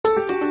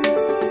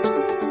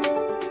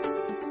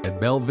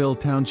Belleville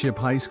Township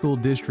High School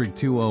District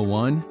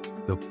 201,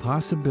 the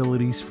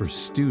possibilities for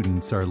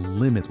students are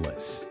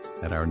limitless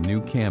at our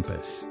new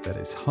campus that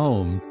is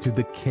home to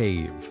The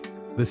Cave,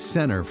 the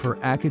Center for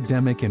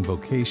Academic and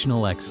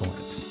Vocational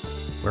Excellence,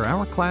 where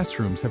our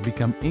classrooms have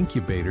become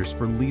incubators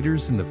for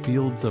leaders in the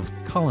fields of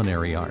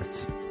culinary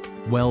arts,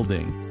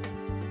 welding,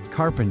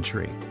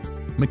 carpentry,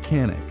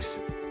 mechanics,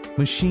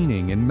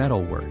 machining and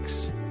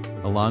metalworks,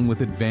 along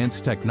with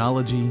advanced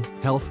technology,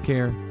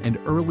 healthcare, and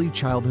early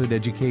childhood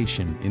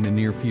education in the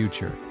near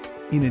future.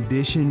 In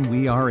addition,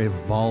 we are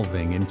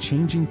evolving and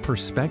changing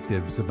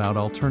perspectives about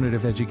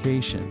alternative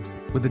education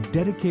with a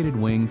dedicated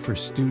wing for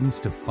students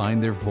to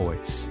find their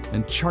voice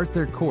and chart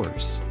their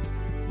course.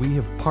 We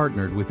have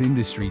partnered with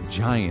industry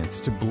giants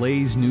to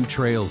blaze new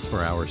trails for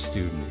our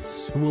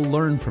students who will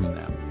learn from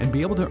them and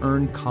be able to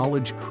earn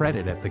college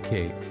credit at The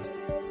Cave,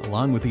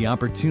 along with the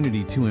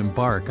opportunity to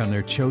embark on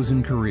their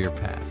chosen career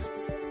path.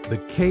 The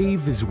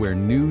Cave is where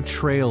new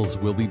trails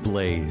will be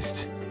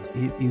blazed.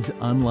 It is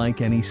unlike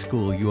any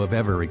school you have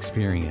ever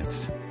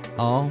experienced,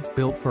 all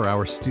built for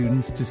our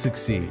students to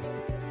succeed.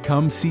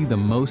 Come see the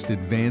most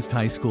advanced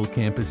high school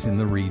campus in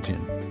the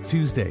region,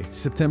 Tuesday,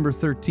 September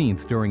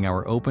 13th during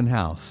our open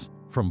house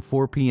from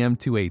 4 p.m.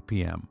 to 8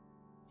 p.m.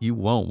 You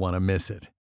won't want to miss it.